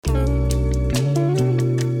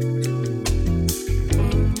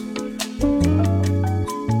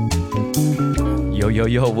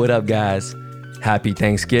Yo, what up, guys? Happy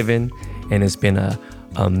Thanksgiving, and it's been a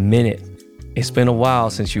minute. It's been a while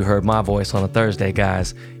since you heard my voice on a Thursday,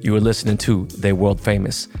 guys. You were listening to the world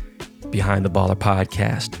famous Behind the Baller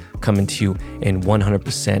podcast, coming to you in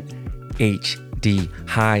 100% HD,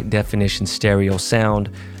 high definition stereo sound,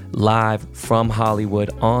 live from Hollywood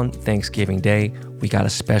on Thanksgiving Day. We got a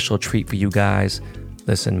special treat for you guys.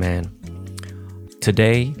 Listen, man,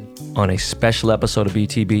 today on a special episode of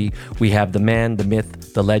BTB, we have the man, the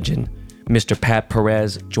myth, the legend, Mr. Pat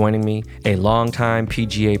Perez joining me, a longtime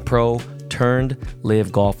PGA pro turned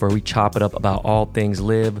LIV golfer. We chop it up about all things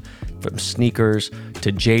LIV, from sneakers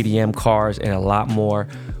to JDM cars and a lot more.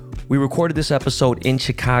 We recorded this episode in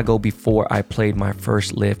Chicago before I played my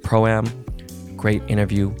first LIV Pro-Am. Great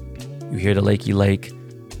interview. You hear the Lakey Lake.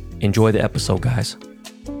 Enjoy the episode, guys.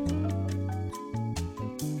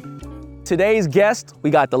 Today's guest, we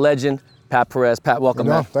got the legend, Pat Perez. Pat, welcome,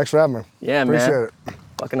 man. Thanks for having me. Yeah, Appreciate man. it.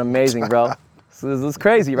 Fucking amazing, bro. This is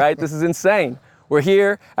crazy, right? This is insane. We're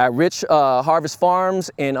here at Rich Harvest Farms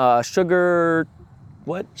in Sugar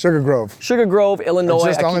Grove,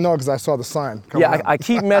 Illinois. I only know because I saw the sign. I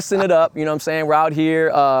keep messing it up. You know what I'm saying? We're out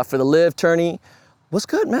here for the LIV tourney. What's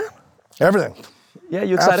good, man? Everything. Yeah,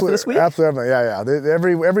 you excited for this week? Absolutely, yeah.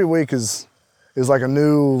 Every week is like a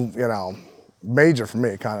new, major for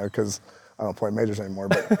me, kind of, because I don't play majors anymore.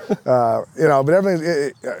 But but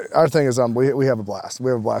everything. Our thing is we have a blast. We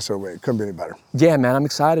have a blast every week. Couldn't be any better. Yeah, man. I'm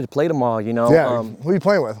excited to play tomorrow. Yeah. Who are you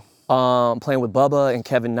playing with? Playing with Bubba and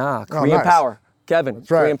Kevin Na. Korean nice. Power. Kevin. That's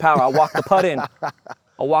right. Korean Power. I walked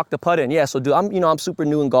the putt in. Yeah. So, dude, I'm super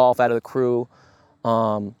new in golf out of the crew.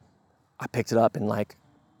 I picked it up in like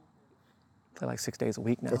 6 days a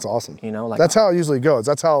week now. That's awesome. That's how it usually goes.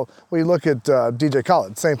 That's how you look at DJ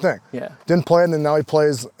Khaled. Same thing. Yeah. Didn't play it, and then now he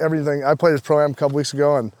plays everything. I played his Pro-Am a couple weeks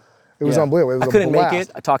ago, and it was unbelievable. It was I couldn't a blast. make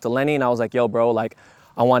it. I talked to Lenny, and I was like, yo, bro,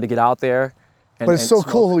 I wanted to get out there. But it's so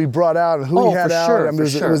cool who he brought out and who he had out. Sure, I mean,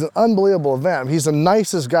 it was an unbelievable event. He's the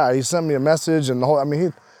nicest guy. He sent me a message, and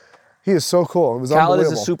he is so cool. It was Khaled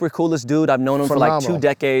unbelievable. is the super coolest dude. I've known him Phenomenal. for like 2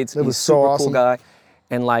 decades. It was He's so super awesome. cool guy.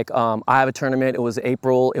 And I have a tournament. It was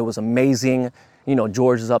April. It was amazing.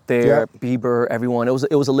 George is up there, Yep. Bieber, everyone. It was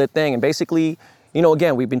a lit thing. And basically,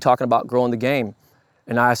 again, we've been talking about growing the game.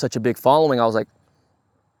 And I have such a big following. I was like,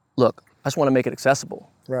 look, I just want to make it accessible.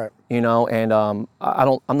 Right. And I'm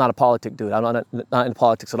not a politic dude. I'm not in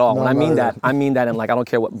politics at all. No, when I mean that, either. I mean that in I don't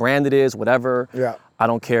care what brand it is, whatever. Yeah. I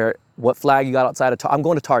don't care what flag you got outside of I'm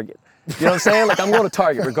going to Target. You know what I'm saying? I'm going to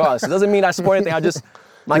Target regardless. It doesn't mean I support anything.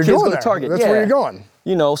 My kids go to Target. That's where you're going.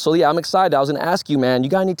 So yeah, I'm excited. I was gonna ask you, man, you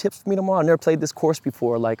got any tips for me tomorrow? I never played this course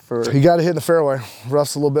before, You got to hit the fairway.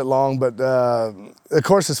 Rough's a little bit long, but the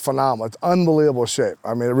course is phenomenal. It's unbelievable shape.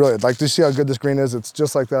 I mean, it really, do you see how good this green is? It's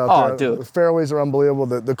just like that out there. Dude. The fairways are unbelievable.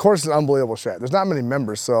 The course is unbelievable shape. There's not many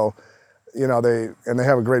members, so, they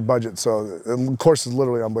have a great budget, so the course is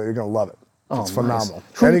literally unbelievable. You're gonna love it. It's phenomenal.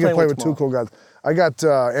 Nice. And you can play with 2 cool guys. I got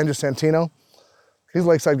Andrew Santino. He's a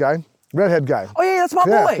Lakeside guy. Redhead guy. Oh yeah, that's my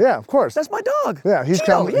boy. Yeah, of course. That's my dog. Yeah, he's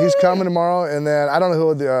Gino, coming. He's coming tomorrow, and then I don't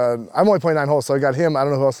know who. I'm only playing 9 holes, so I got him. I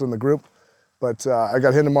don't know who else is in the group, but I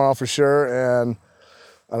got him tomorrow for sure. And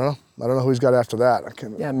I don't know who he's got after that.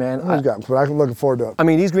 Yeah, man. Who's got? But I'm looking forward to it. I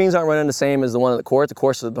mean, these greens aren't running the same as the one at the course. The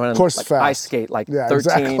course is running fast. ice skate, 13.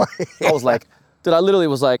 Exactly. I was like, dude, I literally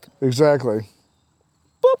was like, exactly.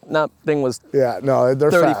 boop. That thing was. Yeah, no,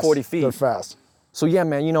 they're 30, fast. 40 feet. They're fast. So yeah,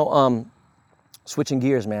 man. Switching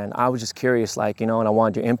gears, man. I was just curious, and I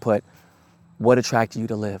wanted your input. What attracted you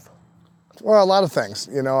to LIV? Well, a lot of things.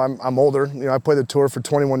 I'm older. I played the tour for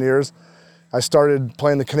 21 years. I started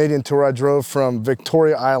playing the Canadian Tour. I drove from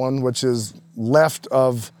Victoria Island, which is left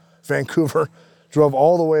of Vancouver, drove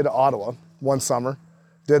all the way to Ottawa one summer.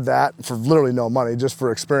 Did that for literally no money, just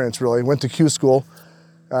for experience, really. Went to Q school.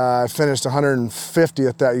 I finished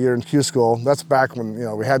 150th that year in Q school. That's back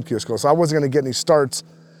when we had Q school. So I wasn't going to get any starts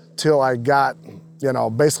till I got,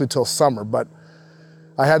 basically till summer. But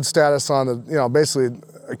I had status on the, basically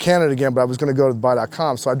Canada again, but I was going to go to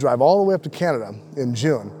buy.com. So I drive all the way up to Canada in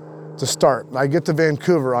June to start. And I get to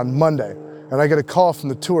Vancouver on Monday, and I get a call from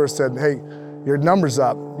the tour said, hey, your number's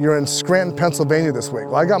up. You're in Scranton, Pennsylvania this week.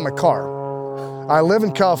 Well, I got my car. I live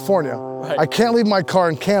in California. Right. I can't leave my car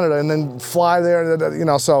in Canada and then fly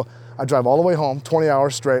there, so I drive all the way home, 20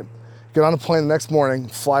 hours straight, get on a plane the next morning,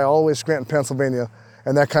 fly all the way to Scranton, Pennsylvania,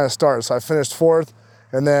 and that kind of started. So I finished 4th,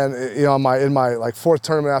 and then in my 4th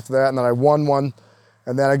tournament after that, and then I won one,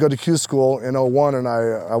 and then I go to Q school in 01, and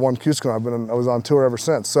I won Q school. I was on tour ever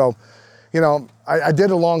since. So, I did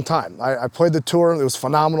a long time. I played the tour. It was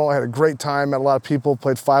phenomenal. I had a great time. Met a lot of people.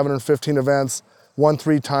 Played 515 events. Won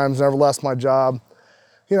 3 times. Never lost my job.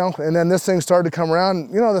 you know, and then this thing started to come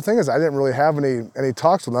around. You know, the thing is, I didn't really have any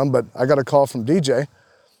talks with them, but I got a call from DJ.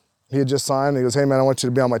 He had just signed. He goes, "Hey man, I want you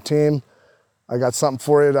to be on my team. I got something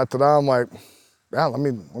for you." I'm like, "Yeah, let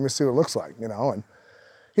me see what it looks like," you know. And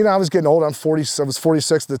you know, I was getting old. I was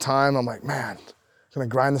 46 at the time. I'm like, man, I'm gonna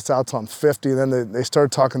grind this out till I'm 50. And then they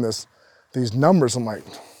started talking these numbers. I'm like,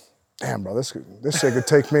 damn, bro, this shit could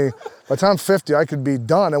take me. By the time I'm 50, I could be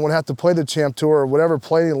done. I wouldn't have to play the champ tour or whatever,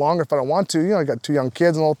 play any longer if I don't want to. You know, I got 2 young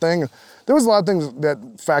kids and the whole thing. And there was a lot of things that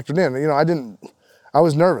factored in. You know, I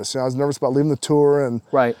was nervous. You know, I was nervous about leaving the tour and,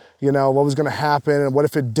 right. you know, what was gonna happen and what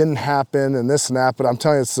if it didn't happen and this and that. But I'm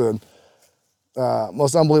telling you, it's the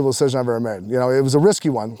most unbelievable decision I've ever made. You know, it was a risky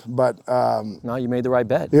one, but no, you made the right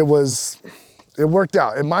bet. It worked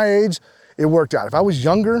out. At my age, it worked out. If I was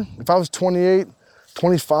younger, if I was 28,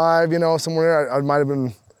 25, you know, somewhere,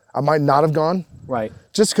 I might not have gone. Right.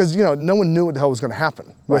 Just because, you know, no one knew what the hell was going to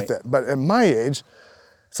happen with it. But at my age,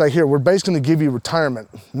 it's like, here, we're basically going to give you retirement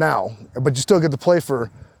now, but you still get to play for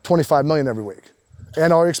 $25 million every week.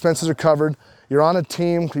 And all your expenses are covered. You're on a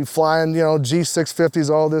team, you flying, you know, G650s,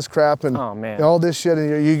 all this crap, and all this shit,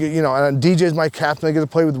 and you know, and DJ's my captain. I get to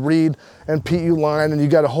play with Reed and Pete Uline, and you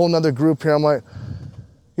got a whole nother group here. I'm like,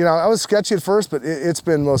 you know, I was sketchy at first, but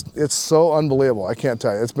it's so unbelievable. I can't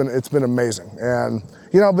tell you. It's been amazing, and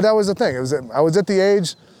you know, but that was the thing. I was at the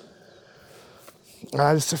age.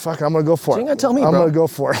 I just said, fuck it, I'm gonna go for it. You ain't gonna tell me, I'm bro. gonna go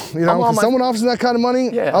for it. You know, if someone offers me that kind of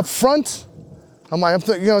money up front, I'm like,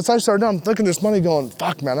 you know, as I started down, I'm looking at this money going,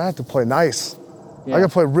 fuck, man, I have to play nice. Yeah. I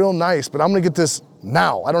gotta play real nice, but I'm gonna get this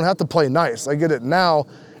now. I don't have to play nice. I get it now,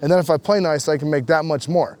 and then if I play nice, I can make that much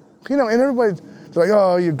more. You know, and everybody's like,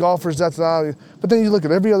 oh, you golfers, that's not. But then you look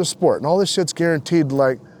at every other sport, and all this shit's guaranteed.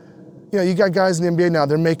 Like, you know, you got guys in the NBA now,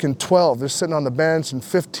 they're making 12. They're sitting on the bench, and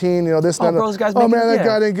 15, you know, this, and that. Bro, guys oh, man, that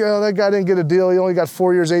guy didn't get a deal. He only got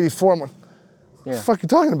 4 years, 84. I'm like, what the fuck are you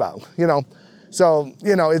talking about? You know? So,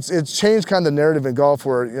 you know, it's changed kind of the narrative in golf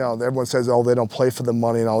where, you know, everyone says, oh, they don't play for the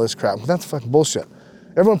money and all this crap. But that's fucking bullshit.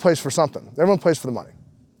 Everyone plays for something. Everyone plays for the money.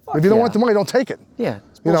 If you don't want the money, don't take it. Yeah,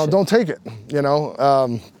 you know, don't take it, you know.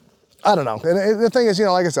 I don't know. And the thing is, you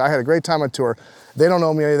know, like I said, I had a great time on tour. They don't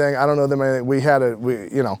owe me anything. I don't owe them anything.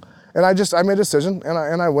 You know, and I made a decision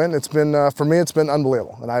and I went. It's been, for me, it's been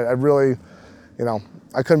unbelievable. And I really, you know,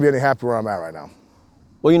 I couldn't be any happier where I'm at right now.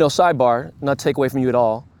 Well, you know, sidebar, not to take away from you at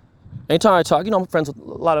all. Anytime I talk, you know, I'm friends with a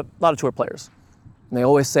lot of tour players. And they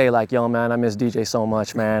always say like, yo, man, I miss DJ so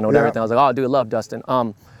much, man, or everything. I was like, oh, dude, I love Dustin.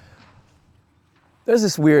 There's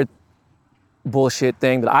this weird bullshit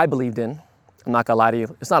thing that I believed in. I'm not gonna lie to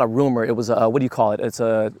you. It's not a rumor. It was what do you call it? It's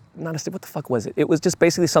what the fuck was it? It was just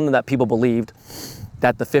basically something that people believed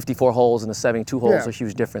that the 54 holes and the 72 holes are a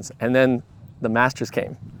huge difference. And then the Masters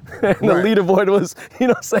came. And the leaderboard was, you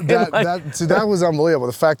know what I'm saying? That was unbelievable.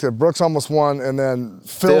 The fact that Brooks almost won and then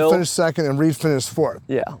Phil finished second and Reed finished fourth.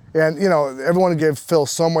 Yeah. And, you know, everyone gave Phil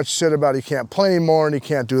so much shit about he can't play anymore and he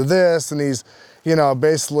can't do this and he's, you know,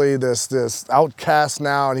 basically this outcast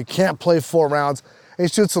now and he can't play 4 rounds. And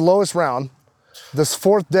he shoots the lowest round this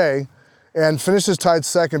 4th day and finishes tied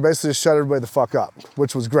second, basically just shut everybody the fuck up,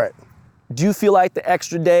 which was great. Do you feel like the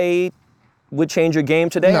extra day would change your game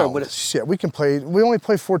today? No, or would it... shit, we only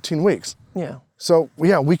play 14 weeks. Yeah. So,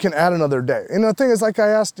 yeah, we can add another day. And the thing is, like I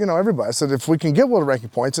asked, you know, everybody, I said, if we can get world ranking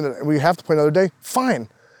points and we have to play another day, fine.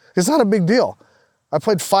 It's not a big deal. I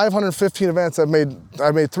played 515 events. I made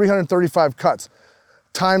 335 cuts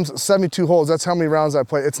times 72 holes. That's how many rounds I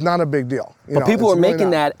played. It's not a big deal. But people are making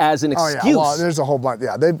that as an excuse. Oh, yeah, well, there's a whole bunch.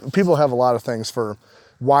 Yeah, people have a lot of things for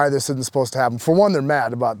why this isn't supposed to happen. For one, they're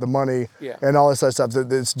mad about the money and all this other stuff.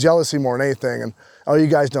 It's jealousy more than anything. And, oh, you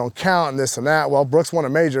guys don't count and this and that. Well, Brooks won a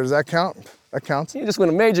major. Does that count? That counts. He just won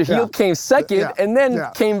a major. He came second and then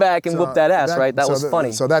came back and whooped that ass, right? That was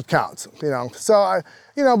funny. So that counts, you know. So,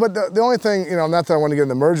 but the only thing, you know, not that I want to get in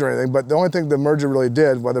the merger or anything, but the only thing the merger really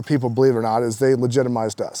did, whether people believe it or not, is they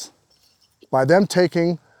legitimized us. By them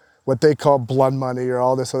taking what they call blood money or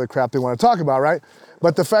all this other crap they want to talk about, right?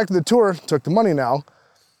 But the fact that the tour took the money now,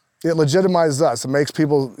 it legitimizes us.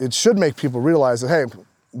 It should make people realize that, hey,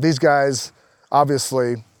 these guys,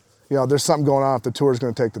 obviously, you know, there's something going on if the tour is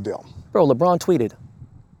going to take the deal. Bro, LeBron tweeted,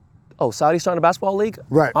 oh, Saudi starting a basketball league?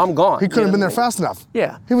 Right. I'm gone. He couldn't have been there fast enough.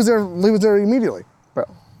 Yeah. He was there immediately. Bro,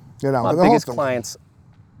 you know, my biggest clients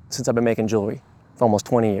since I've been making jewelry for almost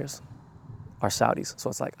 20 years are Saudis. So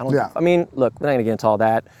it's like, I mean, look, we're not gonna get into all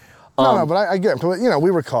that. No, but I get it. You know,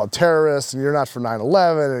 we were called terrorists and you're not for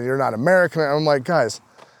 9/11 and you're not American. I'm like, guys,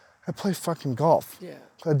 I play fucking golf. Yeah.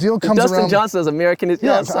 A deal comes around. Dustin Johnson is American.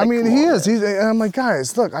 Yeah, I mean, he is. And I'm like,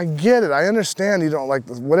 guys, look, I get it. I understand you don't like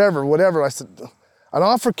whatever. I said, an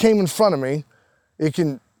offer came in front of me. It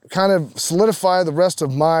can kind of solidify the rest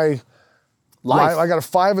of my life. I got a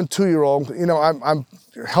 5 and 2-year-old. You know, I'm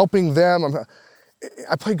helping them.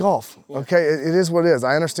 I play golf. Okay, it is what it is.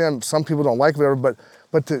 I understand some people don't like whatever,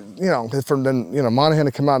 but to, you know, from then, you know, Monahan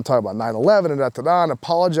to come out and talk about 9/11 and da-da-da and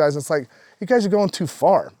apologize, it's like, you guys are going too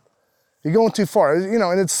far. You're going too far, you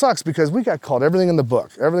know, and it sucks because we got called everything in the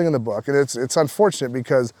book, and it's unfortunate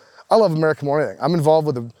because I love America more than anything. I'm involved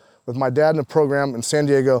with my dad in a program in San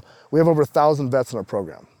Diego. We have over 1,000 vets in our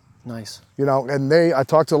program. Nice. You know, and I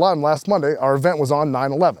talked to a lot of them last Monday. Our event was on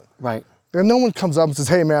 9/11. Right. And no one comes up and says,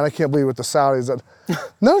 hey man, I can't believe with the Saudis.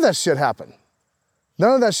 None of that shit happened.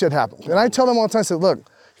 None of that shit happened. And I tell them all the time, I said, look,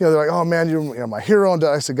 you know, they're like, oh man, you're my hero. And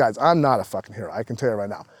I said, guys, I'm not a fucking hero. I can tell you right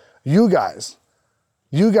now. You guys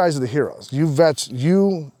are the heroes. You vets,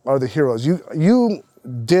 you are the heroes. You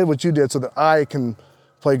did what you did so that I can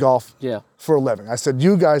play golf for a living. I said,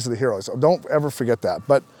 you guys are the heroes. So don't ever forget that.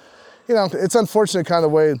 But, you know, it's unfortunate kind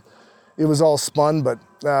of way it was all spun. But,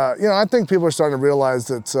 you know, I think people are starting to realize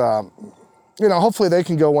that, you know, hopefully they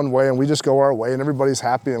can go one way and we just go our way and everybody's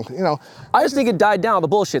happy. And, you know. I just think it died down, the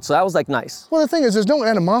bullshit. So that was like nice. Well, the thing is, there's no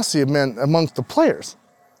animosity amongst the players.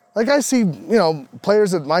 Like I see, you know,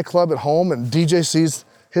 players at my club at home and DJ sees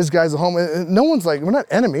his guys at home. And no one's like, we're not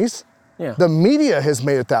enemies. Yeah. The media has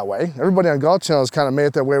made it that way. Everybody on Golf Channel has kind of made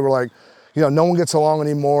it that way. We're like, you know, no one gets along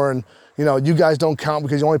anymore. And, you know, you guys don't count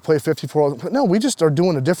because you only play 54 holes. But no, we just are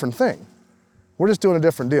doing a different thing. We're just doing a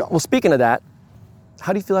different deal. Well, speaking of that,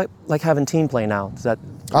 how do you feel like having team play now?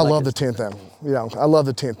 I love the team thing. You know, I love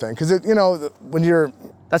the team thing because you know, when you're.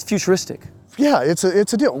 That's futuristic. Yeah, it's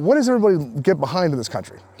a deal. What does everybody get behind in this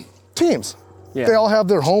country? Teams. Yeah. They all have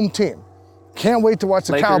their home team. Can't wait to watch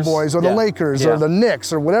the Lakers, Cowboys or the Lakers or the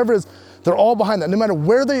Knicks or whatever it is. They're all behind that. No matter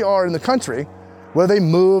where they are in the country, whether they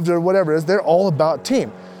moved or whatever it is, they're all about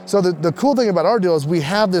team. So the cool thing about our deal is we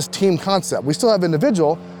have this team concept. We still have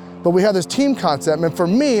individual, but we have this team concept. And for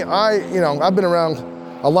me, I've been around.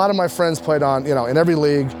 A lot of my friends played on, you know, in every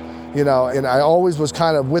league, you know, and I always was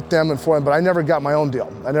kind of with them and for them, but I never got my own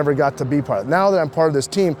deal. I never got to be part of it. Now that I'm part of this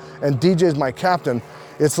team and DJ's my captain,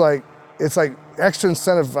 it's like extra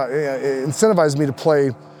incentivizes me to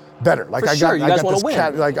play better. Like I got this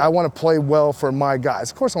win. Like I want to play well for my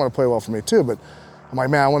guys. Of course I want to play well for me too, but I'm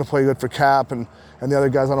like, man, I want to play good for Cap and the other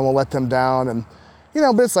guys. I don't want to let them down. And you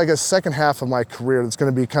know, but it's like a second half of my career that's going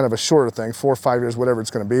to be kind of a shorter thing, 4 or 5 years, whatever it's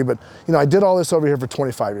going to be. But you know, I did all this over here for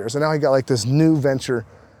 25 years, and now I got like this new venture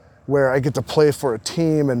where I get to play for a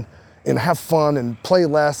team and have fun and play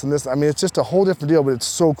less and this. I mean, it's just a whole different deal, but it's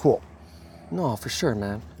so cool. No, for sure,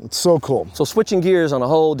 man. It's so cool. So switching gears on a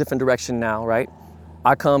whole different direction now, right?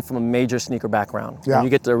 I come from a major sneaker background. Yeah. When you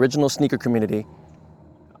get the original sneaker community,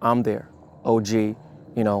 I'm there. OG, you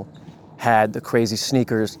know, had the crazy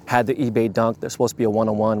sneakers, had the eBay Dunk. They're supposed to be a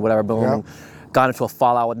one-on-one, whatever, boom. Yeah. And got into a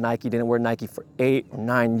fallout with Nike. Didn't wear Nike for 8 or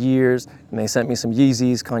 9 years. And they sent me some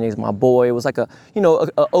Yeezys. Kanye's my boy. It was like a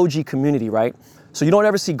OG community, right? So you don't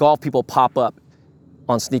ever see golf people pop up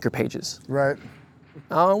on sneaker pages. Right.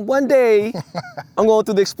 One day, I'm going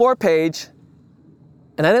through the Explore page,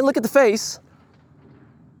 and I didn't look at the face.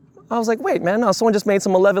 I was like, wait, man, no, someone just made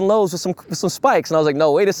some 11 lows with some spikes. And I was like,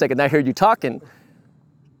 no, wait a second, I heard you talking.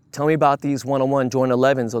 Tell me about these one-on-one Jordan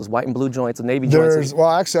 11s, those white and blue joints, and navy joints. Well,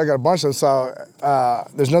 actually, I got a bunch of them. So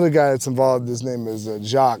there's another guy that's involved. His name is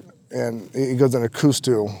Jacques, and he goes under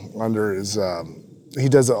Cousteau under his. He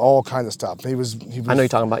does all kinds of stuff. He was. I know you're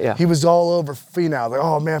talking about, yeah. He was all over Finau. Like,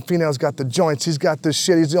 oh man, Finau's got the joints. He's got this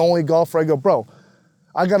shit. He's the only golfer. I go, bro,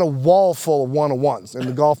 I got a wall full of one-on-ones in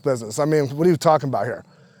the golf business. I mean, what are you talking about here?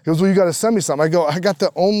 He goes, well, you got to send me something. I go, I got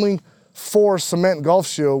the only 4 cement golf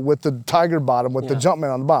shoe with the tiger bottom with the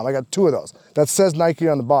Jumpman on the bottom. I got 2 of those. That says Nike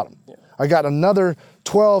on the bottom. Yeah. I got another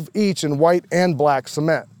 12 each in white and black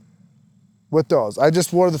cement with those. I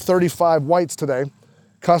just wore the 35 whites today,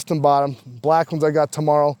 custom bottom. Black ones I got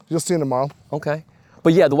tomorrow. You'll see them tomorrow. Okay.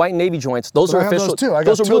 But yeah, the white and navy joints, those are official. Those too.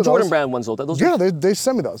 Those are real Jordan brand ones though. They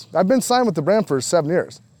sent me those. I've been signed with the brand for 7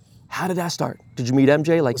 years. How did that start? Did you meet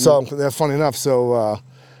MJ? So funny enough. So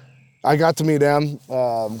I got to meet him,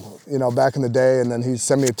 you know, back in the day, and then he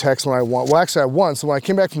sent me a text when I won. Well, actually, I won. So when I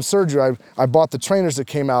came back from surgery, I bought the trainers that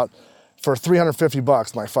came out for $350.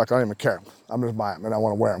 I'm like, fuck, I don't even care. I'm gonna buy them, and I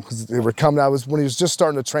want to wear them because they were coming. When he was just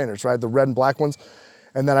starting the trainers, right, the red and black ones,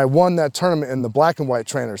 and then I won that tournament in the black and white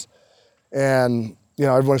trainers, and you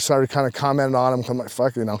know, everyone started kind of commenting on them. I'm like,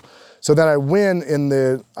 fuck, you know. So then I win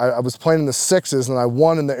I was playing in the 6s, and I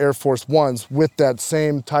won in the Air Force 1s with that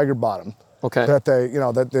same tiger bottom. Okay.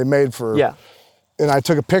 That they made for. Yeah. And I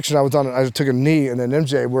took a picture. I took a knee, and then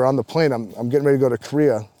MJ, we're on the plane. I'm getting ready to go to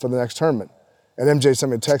Korea for the next tournament, and MJ sent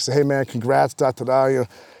me a text, hey man, congrats, da da da. You know,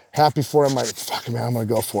 happy for him. I'm like, fuck man, I'm gonna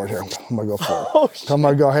go for it here. I'm gonna go for it. Oh, shit. I'm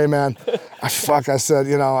gonna go, hey man, I said,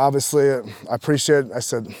 you know, obviously I appreciate it. I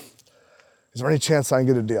said, is there any chance I can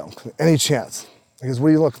get a deal? Any chance? He goes, what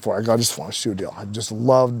are you looking for? I go, I just want a shoe deal. I just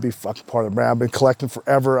love to be fucking part of the brand. I've been collecting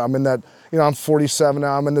forever. I'm in that, you know, I'm 47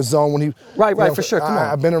 now. I'm in the zone when he. Right, you know, for sure. Come on.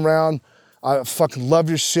 I've been around. I fucking love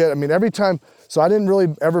your shit. I mean, every time. So I didn't really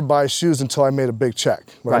ever buy shoes until I made a big check.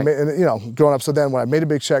 When I made, and, you know, growing up. So then when I made a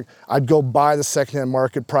big check, I'd go buy the secondhand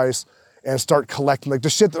market price and start collecting like the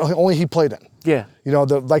shit that only he played in. Yeah. You know,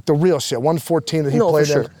 the real shit, 114 that he played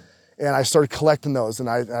for in. sure. And I started collecting those, and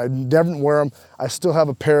I never wear them. I still have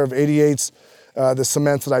a pair of 88s, the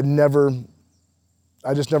cements that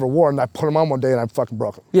I just never wore, and I put them on one day and I fucking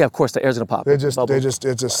broke them. Yeah, of course, the air's gonna pop. It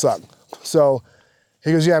just sucked. So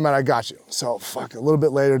he goes, yeah, man, I got you. So fuck, a little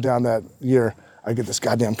bit later down that year, I get this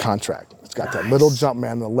goddamn contract. It's got that little jump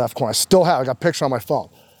man in the left corner. I still have it. I got a picture on my phone.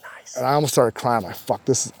 Nice. And I almost started crying. I'm like, fuck,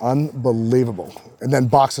 this is unbelievable. And then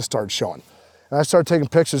boxes started showing. And I started taking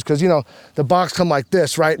pictures because, you know, the box come like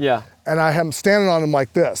this, right? Yeah. And I am standing on them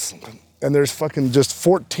like this. And there's fucking just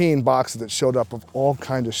 14 boxes that showed up of all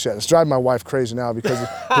kinds of shit. It's driving my wife crazy now because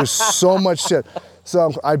there's so much shit.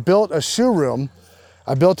 So I built a shoe room.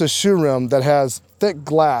 That has thick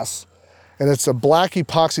glass, and it's a black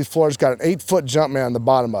epoxy floor. It's got an 8-foot jump man on the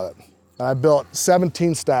bottom of it. And I built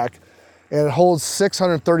 17 stack, and it holds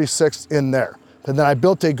 636 in there. And then I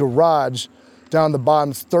built a garage down the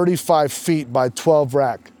bottom, 35 feet by 12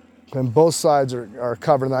 rack. And both sides are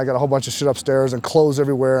covered, and I got a whole bunch of shit upstairs and clothes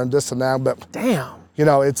everywhere and this and that. But damn. You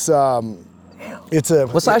know, it's a.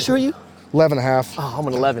 What size shoe are you? 11 and a half. Oh, I'm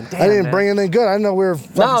an 11. Damn, I didn't man. bring anything good. I didn't know we were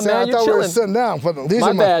fucking man, I thought we were sitting down. But these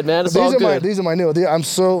my are my bad, man. It's all good. These are my new.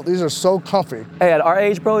 These are so comfy. Hey, at our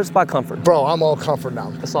age, bro, it's about comfort. Bro, I'm all comfort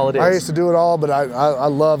now. That's all it is. I used to do it all, but I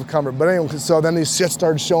love comfort. But anyway, so then these shit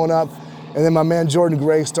started showing up, and then my man Jordan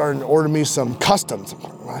Gray started ordering me some customs.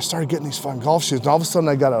 I started getting these fun golf shoes, and all of a sudden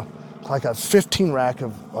I got a 15 rack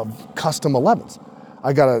of custom 11s.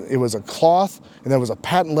 It was a cloth, and there was a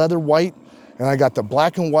patent leather white, and I got the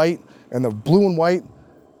black and white, and the blue and white.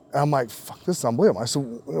 And I'm like, fuck, this is unbelievable. I said,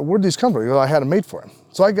 where'd these come from? He goes, I had them made for him.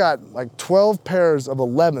 So I got like 12 pairs of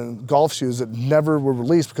 11 golf shoes that never were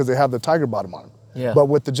released because they have the tiger bottom on them, but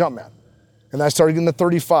with the Jumpman. And I started getting the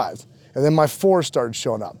 35s. And then my 4s started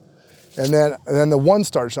showing up. And then the 1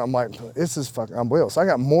 started showing up. I'm like, this is fucking unbelievable. So I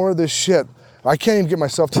got more of this shit. I can't even get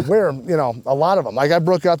myself to wear, you know, a lot of them. Like I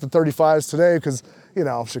broke out the 35s today because, you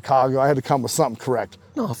know, Chicago, I had to come with something correct.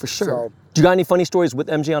 No, for sure. So, do you got any funny stories with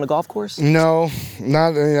MJ on a golf course? No,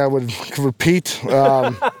 not any I would repeat.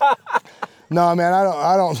 No, man,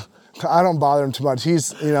 I don't bother him too much.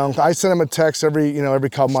 He's, you know, I send him a text every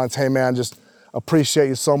couple months. Hey, man, just appreciate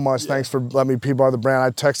you so much. Thanks for letting me be part of the brand.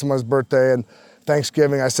 I text him on his birthday and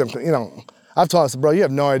Thanksgiving. I said, you know, I've told him, I said, bro, you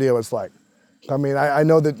have no idea what it's like. I mean, I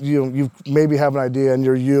know that you maybe have an idea and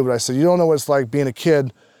you're you, but I said, you don't know what it's like being a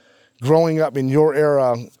kid growing up in your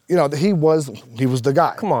era. You know, he was the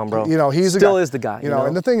guy. Come on, bro. You know, he's still the guy. is the guy. You know,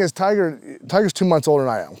 and the thing is, Tiger's 2 months older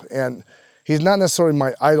than I am, and he's not necessarily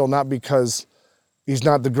my idol, not because he's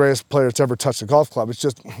not the greatest player that's ever touched a golf club. It's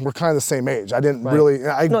just we're kind of the same age. I didn't really.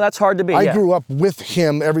 No, that's hard to be. I grew up with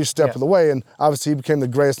him every step of the way, and obviously he became the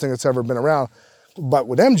greatest thing that's ever been around. But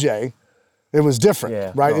with MJ, it was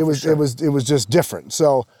different, right? No, it was just different.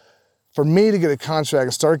 So for me to get a contract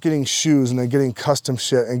and start getting shoes and then getting custom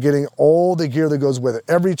shit and getting all the gear that goes with it,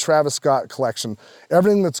 every Travis Scott collection,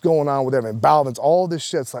 everything that's going on with everything, Balvin's, all this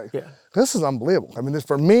shit's like, this is unbelievable. I mean, this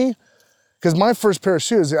for me, because my first pair of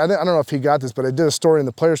shoes, I don't know if he got this, but I did a story in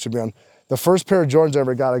the Players Tribune. The first pair of Jordans I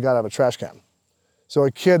ever got, I got out of a trash can. So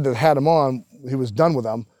a kid that had them on, he was done with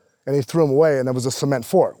them, and he threw them away, and there was a cement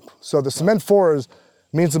 4. So the cement 4s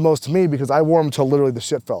means the most to me because I wore them until literally the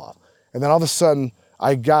shit fell off. And then all of a sudden,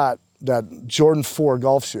 I got that Jordan 4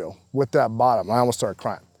 golf shoe with that bottom. I almost started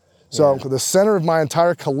crying. So the center of my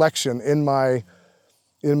entire collection in my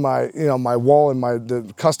my wall in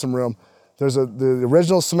the custom room, there's the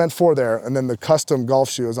original cement 4 there, and then the custom golf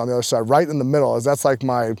shoe is on the other side, right in the middle. That's like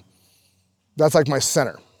my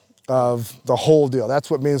center of the whole deal. That's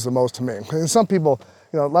what means the most to me. And some people,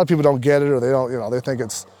 a lot of people don't get it, or they don't, they think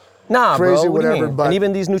it's crazy, bro, whatever. But and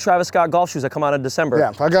even these new Travis Scott golf shoes that come out in December. Yeah,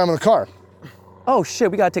 I got them in the car. Oh shit,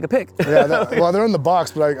 we gotta take a pic. Yeah, well, they're in the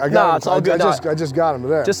box, but I got them. It's all good. I just got them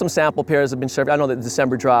today. Just some sample pairs have been served. I know that the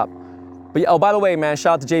December drop. But oh, by the way, man,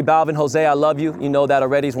 shout out to J Balvin, Jose, I love you. You know that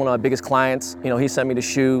already. He's one of my biggest clients. He sent me the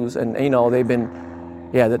shoes, and they've been,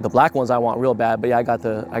 the black ones I want real bad. But yeah, I got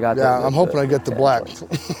the. I'm hoping I get the black.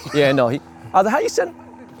 Yeah, no. How you send,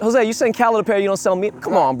 Jose? You send Khaled a pair, you don't sell me?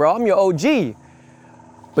 Come on, bro. I'm your OG.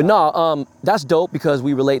 But no, that's dope because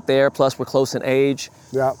we relate there. Plus, we're close in age.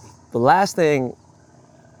 Yeah. the last thing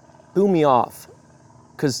threw me off,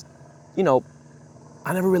 because, you know,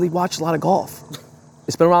 I never really watched a lot of golf.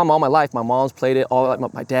 It's been around all my life. My mom's played it, all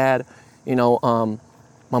like my dad, you know,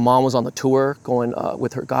 my mom was on the tour going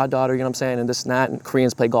with her goddaughter, you know what I'm saying, and this and that, and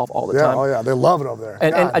Koreans play golf all the time. Oh yeah, they love it over there.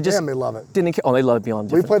 And I just damn, they love it. Didn't care. Oh, they love it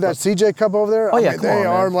beyond. We played that CJ Cup over there. Oh yeah, I mean, they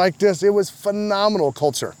are like this. It was phenomenal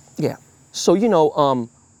culture. Yeah. So, you know,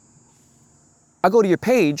 I go to your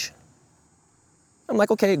page. I'm like,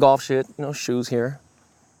 okay, golf shit, you know, shoes here.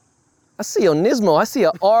 I see a Nismo, I see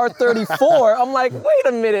a R34. I'm like, wait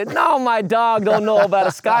a minute, now my dog don't know about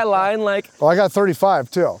a Skyline. Like, well, I got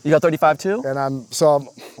 35 too. You got 35 too? And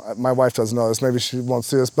my wife doesn't know this, maybe she won't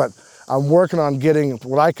see this, but I'm working on getting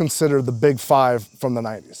what I consider the big five from the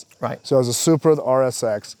 90s. Right. So it was a Supra, the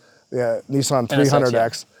RSX, the Nissan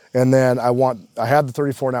 300X, and then I had the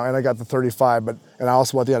 34 now, and I got the 35, and I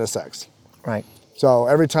also want the NSX. Right. So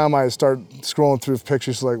every time I start scrolling through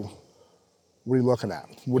pictures, like, what are you looking at?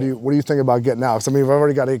 What do you think about getting out? Because I mean, I've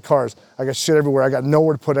already got 8 cars. I got shit everywhere. I got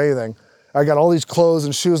nowhere to put anything. I got all these clothes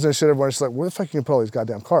and shoes and shit everywhere. It's like, where the fuck can you put all these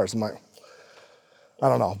goddamn cars? I'm like, I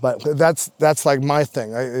don't know. But that's like my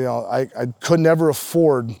thing. I could never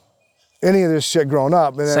afford any of this shit growing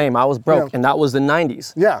up. And Same, I was broke, and that was the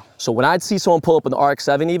 90s. Yeah. So when I'd see someone pull up an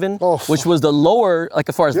RX-7 even, which was the lower, like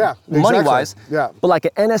as far as money-wise, but like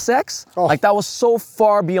an NSX, like that was so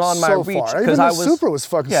far beyond my reach. Even the Supra was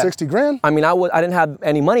fucking 60 grand. I mean, I didn't have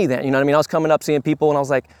any money then, you know what I mean? I was coming up seeing people and I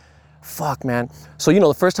was like, fuck, man. So, you know,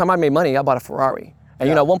 the first time I made money, I bought a Ferrari. And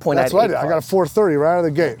you know, at one point that's I had I got a 430 right out of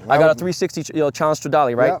the gate. I got a 360, Challenge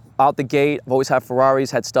Stradale, right? Out the gate. I've always had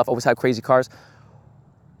Ferraris, had stuff, always had crazy cars.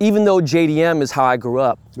 Even though JDM is how I grew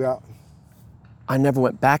up, I never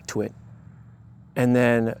went back to it. And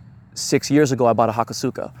then 6 years ago, I bought a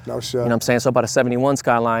Hakusuka. No shit. You know what I'm saying? So I bought a 71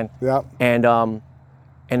 Skyline. And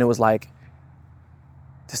it was like,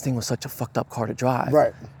 this thing was such a fucked up car to drive.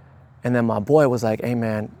 Right. And then my boy was like, hey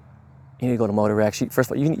man, you need to go to Motor X. First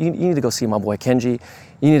of all, you need to go see my boy Kenji.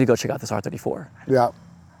 You need to go check out this R34. Yeah.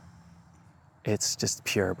 It's just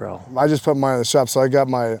pure, bro. I just put mine in the shop. So I got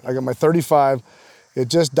my 35. It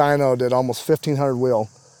just dynoed at almost 1,500 wheel.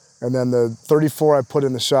 And then the 34 I put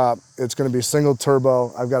in the shop, it's gonna be single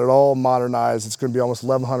turbo. I've got it all modernized. It's gonna be almost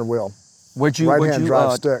 1,100 wheel. Right-hand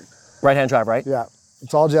drive stick. Right-hand drive, right? Yeah,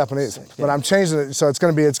 it's all Japanese. But I'm changing it, so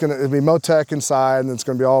it'll be Motec inside, and it's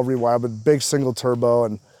gonna be all rewired, but big single turbo,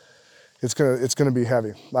 and it's gonna be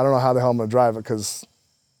heavy. I don't know how the hell I'm gonna drive it, because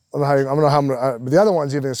I don't know how I'm gonna, but the other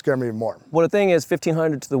one's even gonna scare me even more. Well, the thing is,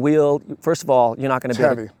 1,500 to the wheel, first of all, you're not gonna be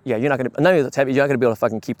heavy. Yeah, you're not gonna, not only it's heavy, you're not gonna be able to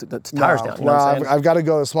fucking keep the tires down. You know what I'm saying? I've got to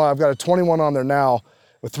go small. I've got a 21 on there now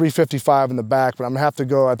with 355 in the back, but I'm gonna have to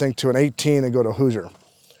go, I think, to an 18 and go to Hoosier,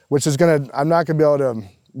 which is I'm not gonna be able to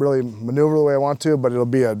really maneuver the way I want to, but it'll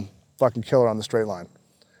be a fucking killer on the straight line.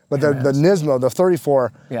 But the Nismo, the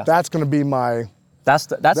 34, that's gonna be my, that's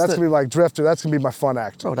gonna be like drifter, that's gonna be my fun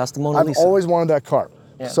act. Bro, that's the Mona Lisa. I've always wanted that car.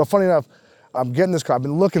 Yeah. So funny enough, I'm getting this car. I've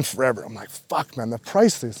been looking forever. I'm like, fuck, man, the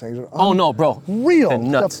price of these things are no, bro. Real.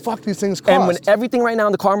 Nuts. The fuck these things cost. And when everything right now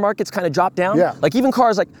in the car market's kind of dropped down, like even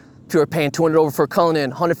cars like, if you're paying 200 over for a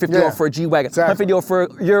Cullinan, 150 over for a G-Wagon, 150 over for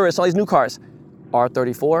a Urus, all these new cars,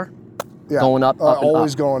 R34, going up,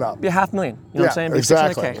 always going up. Be $500,000, you know what I'm saying? Be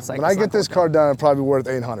Exactly. It's like, when I get this car done, it'll probably be worth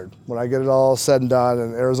 800. When I get it all said and done,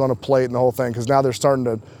 and Arizona plate and the whole thing, because now they're starting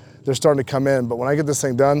to come in. But when I get this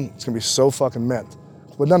thing done, it's gonna be so fucking mint.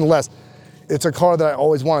 But nonetheless, it's a car that I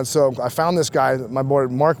always wanted. So I found this guy, my boy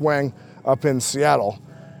Mark Wang, up in Seattle,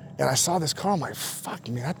 and I saw this car. I'm like, fuck,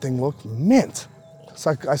 man, that thing looked mint.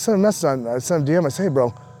 So I sent a message I sent a DM. I say, hey,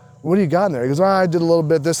 bro, what do you got in there? He goes, I did a little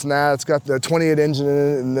bit this and that. It's got the 28 engine in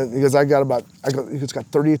it, and then he goes, it's got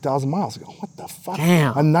 38,000 miles. I go, what the fuck?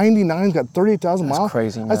 Damn. A 99's got 38,000 miles? That's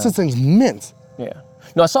crazy, man. This thing's mint. Yeah.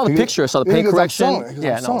 No, I saw the picture. I saw the paint correction.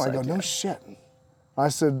 I go, no shit. I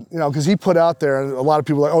said, because he put out there, and a lot of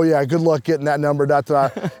people are like, oh yeah, good luck getting that number,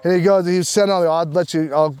 And he goes, he said,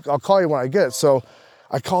 I'll call you when I get it. So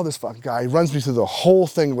I call this fucking guy. He runs me through the whole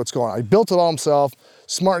thing, what's going on. He built it all himself,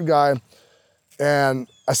 smart guy. And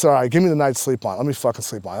I said, all right, give me the night to sleep on. Let me fucking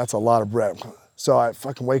sleep on. That's a lot of bread. So I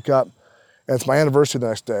fucking wake up, and it's my anniversary the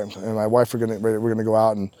next day, and my wife, we're gonna go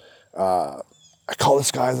out, and I call this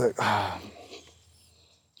guy, like,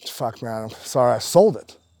 fuck, man, I'm sorry, I sold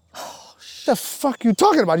it. What the fuck are you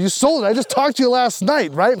talking about? You sold it. I just talked to you last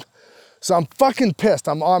night, right? So I'm fucking pissed.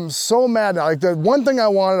 I'm so mad now. Like the one thing I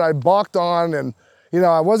wanted, I balked on, and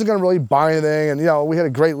I wasn't gonna really buy anything. And we had a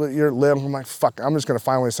great year at LIV. I'm like, fuck, I'm just gonna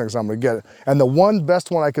find one of these things. I'm gonna get it. And the one best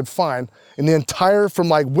one I could find in the entire, from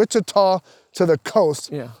like Wichita to the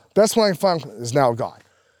coast, best one I can find is now gone.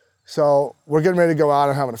 So we're getting ready to go out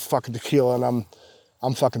and having a fucking tequila, and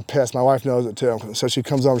I'm fucking pissed. My wife knows it too. So she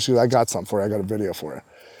comes over, she goes, I got something for you. I got a video for you.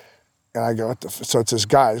 And I go, what the so it's this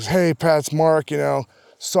guy. He goes, hey, Pat, it's Mark, you know,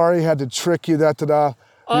 sorry he had to trick you, da-da-da.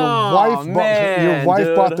 Your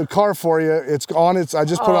wife bought the car for you. It's on its, I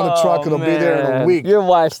just put it on the truck. It'll be there in a week. Your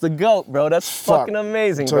wife's the GOAT, bro. That's fucking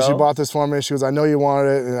amazing, so bro. she bought this for me. She goes, I know you wanted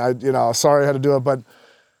it. And I, you know, sorry I had to do it, but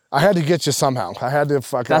I had to get you somehow. I had to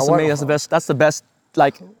fucking. That's amazing. That's the best,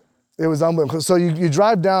 like. It was unbelievable. So you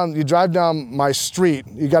drive down my street.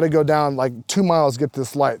 You got to go down like 2 miles to get to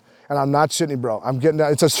this light. And I'm not shitting you, bro. I'm getting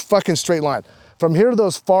down. It's a fucking straight line. From here to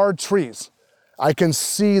those far trees, I can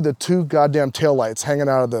see the 2 goddamn taillights hanging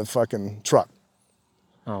out of the fucking truck.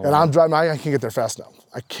 Oh, wow. And I'm driving, I can't get there fast enough.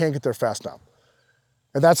 I can't get there fast enough.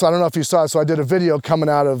 And that's, I don't know if you saw it, so I did a video coming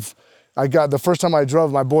out of, the first time I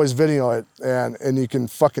drove, my boys video it, and you can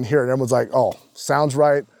fucking hear it. Everyone's like, oh, sounds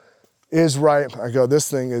right, is right. I go, this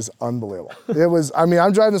thing is unbelievable. It was, I mean,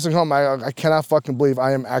 I'm driving this thing home, I cannot fucking believe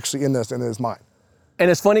I am actually in this and it is mine. And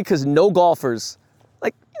it's funny because no golfers,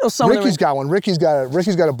 like, you know, some Ricky's got one. Ricky's got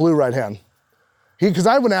a blue right hand. Because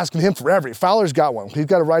I've been asking him forever. Fowler's got one. He's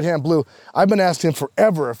got a right hand blue. I've been asking him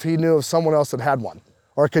forever if he knew if someone else had one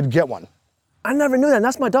or could get one. I never knew that. And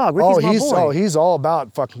that's my dog. Ricky's my boy. He's all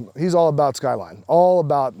about Skyline. All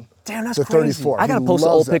about Damn, that's the crazy. 34. I gotta post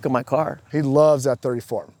an old pic of my car. He loves that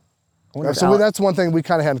 34. So that's one thing we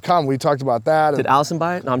kind of had in common. We talked about that. Did Allison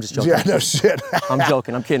buy it? No, I'm just joking. Yeah, no shit. I'm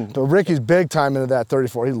joking. I'm kidding. So Ricky's big time into that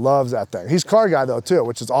 34. He loves that thing. He's a car guy though too,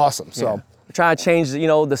 which is awesome. So. Yeah. We're trying to change, you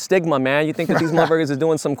know, the stigma, man. You think that these motherfuckers are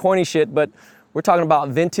doing some corny shit, but we're talking about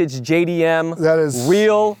vintage JDM. That is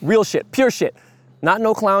real shit, pure shit. Not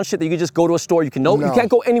no clown shit that you can just go to a store. You can't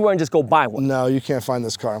go anywhere and just go buy one. No, you can't find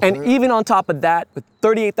this car. And even on top of that, with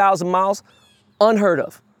 38,000 miles, unheard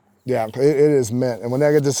of. Yeah, it is mint. And when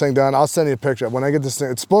I get this thing done, I'll send you a picture. When I get this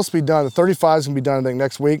thing, it's supposed to be done. The 35 is gonna be done, I think,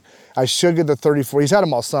 next week. I should get the 34. He's had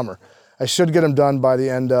them all summer. I should get them done by the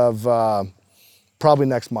end of probably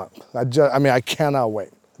next month. I mean, I cannot wait.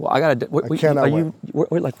 Well, I gotta. I cannot wait.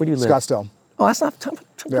 Where do you live? Scottsdale. Oh, that's not.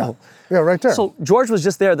 Yeah, right there. So George was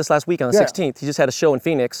just there this last week on the 16th. He just had a show in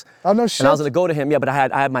Phoenix. Oh no shit. And I was gonna go to him. Yeah, but I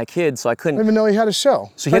had my kids, so I couldn't. I didn't even know he had a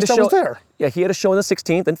show. So he had a show. Was there. Yeah, he had a show on the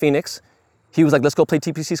 16th in Phoenix. He was like, let's go play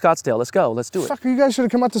TPC Scottsdale. Let's go. Let's do it. Fuck, you guys should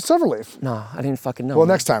have come out to Silverleaf. No, I didn't fucking know. Well,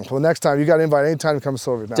 next time. You got to invite anytime to come to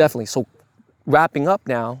Silverleaf now. Definitely. So wrapping up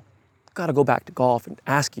now, got to go back to golf and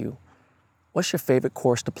ask you, what's your favorite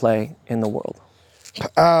course to play in the world?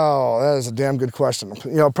 Oh, that is a damn good question.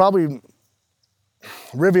 You know, probably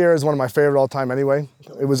Riviera is one of my favorite all time anyway.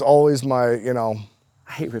 It was always my, you know.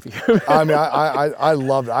 I hate Riviera. I mean, I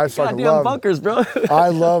loved it. I fucking love bunkers, bro. I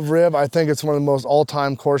love Riv. I think it's one of the most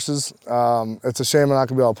all-time courses. It's a shame I'm not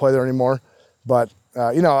gonna be able to play there anymore. But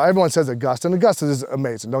you know, everyone says Augusta, and Augusta is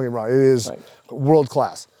amazing. Don't get me wrong, it is world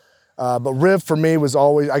class. But Riv for me was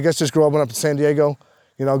always, I guess, just growing up in San Diego.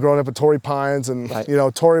 You know, growing up at Torrey Pines, and you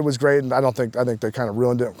know, Torrey was great, and I think they kind of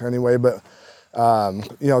ruined it anyway. But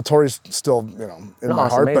you know, Torrey's still, you know, in my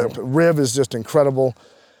heart. Amazing. But Riv is just incredible.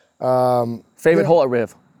 Favorite hole at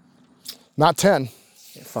Riv? Not 10.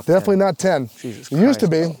 Yeah, definitely 10. Not 10. Jesus Christ, it used to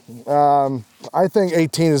be. I think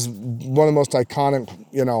 18 is one of the most iconic,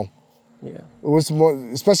 you know. Yeah. It was more,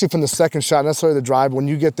 especially from the second shot, not necessarily the drive. When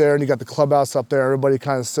you get there and you got the clubhouse up there, everybody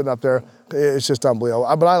kind of sitting up there, it's just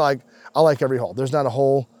unbelievable. But I like every hole. There's not a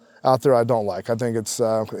hole out there I don't like. I think it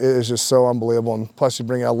is just so unbelievable. And plus you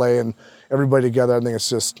bring LA and everybody together. I think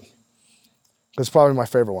it's probably my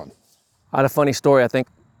favorite one. I had a funny story. I think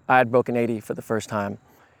I had broken 80 for the first time,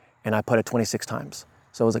 and I putted 26 times.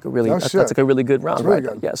 So it was like that's like a really good round, that's really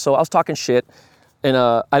right? Good. Yeah. So I was talking shit, and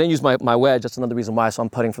I didn't use my wedge. That's another reason why. So I'm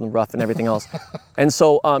putting from the rough and everything else. And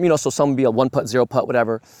so you know, so some would be a 1 putt, 0 putt,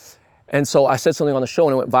 whatever. And so I said something on the show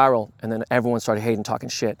and it went viral, and then everyone started hating, talking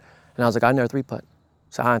shit. And I was like, I never 3 putt.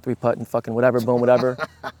 So I 3 putt and fucking whatever, boom, whatever.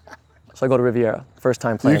 So I go to Riviera, first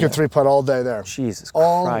time playing. You can 3 putt all day there. Jesus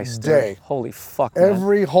all Christ, day. Dude. Holy fuck, man.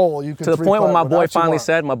 Every hole you can 3 putt. To the point when my boy finally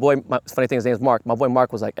said, funny thing, his name is Mark. My boy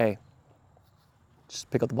Mark was like, hey,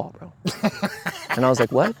 just pick up the ball, bro. And I was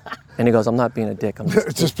like, what? And he goes, I'm not being a dick. I'm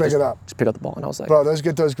just pick it up. Just pick up the ball. And I was like, bro,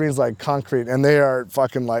 get those greens like concrete, and they are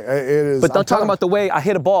fucking like, it is. But I'm talking about the way I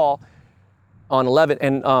hit a ball on 11,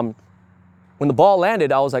 and when the ball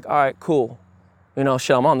landed, I was like, all right, cool. You know,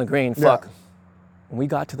 shit, I'm on the green, fuck. Yeah. When we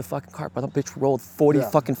got to the fucking cart, bro, that bitch rolled 40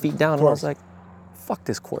 fucking feet down, and I was like, fuck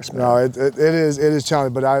this course, man. No, it is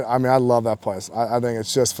challenging, but I mean, I love that place. I think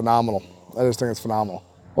it's just phenomenal. I just think it's phenomenal.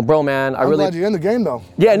 Well, bro, man, I'm glad you're in the game, though.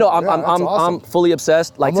 Yeah, no, I'm fully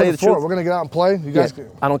obsessed. Like, tell you the truth, we're gonna get out and play. You guys. Yeah,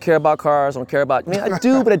 I don't care about cars. I don't care about. I mean, I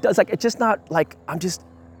do, but it's just not like I'm just.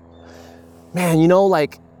 Man, you know,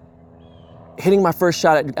 like hitting my first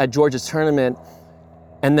shot at George's tournament,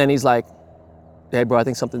 And then he's like, hey, bro, I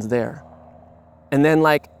think something's there. And then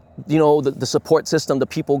like, you know, the support system, the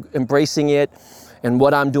people embracing it and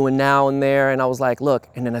what I'm doing now and there. And I was like, look,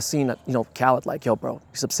 and then I seen, you know, Khaled like, yo, bro,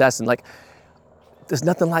 he's obsessed. And like, there's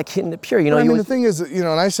nothing like hitting it pure, you know? Well, I mean, the thing is, you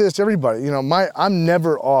know, and I say this to everybody, you know, I'm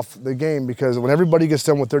never off the game because when everybody gets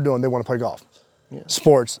done what they're doing, they want to play golf. Yeah.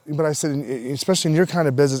 Sports. But I said, especially in your kind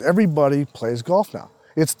of business, everybody plays golf now.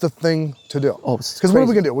 It's the thing to do. Oh, because what are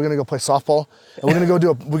we gonna do? We're gonna go play softball, and we're gonna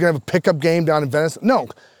go we're gonna have a pickup game down in Venice. No,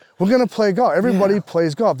 we're gonna play golf. Everybody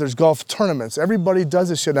plays golf. There's golf tournaments. Everybody does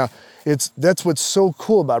this shit now. That's what's so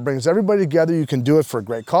cool about it. It brings everybody together. You can do it for a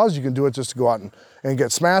great cause. You can do it just to go out and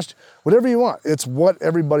get smashed. Whatever you want. It's what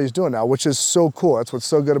everybody's doing now, which is so cool. That's what's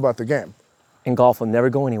so good about the game. And golf will never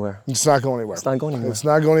go anywhere. It's not going anywhere. It's not going anywhere. It's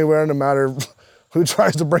not going anywhere no matter who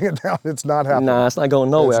tries to bring it down. It's not happening. Nah, it's not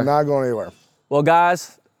going nowhere. It's not going anywhere. Well,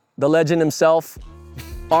 guys, the legend himself,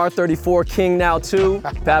 R34 King now too,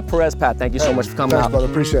 Pat Perez. Pat, thank you so much for coming Thanks, out. brother.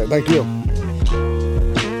 Appreciate it. Thank you.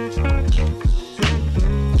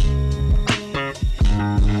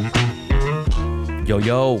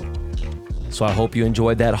 Yo. So I hope you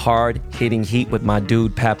enjoyed that hard-hitting heat with my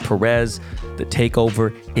dude, Pat Perez. The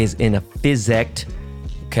takeover is in effect,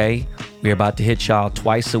 okay? We're about to hit y'all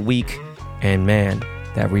twice a week, and man,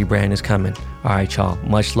 that rebrand is coming. All right, y'all,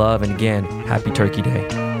 much love, and again, happy Turkey Day.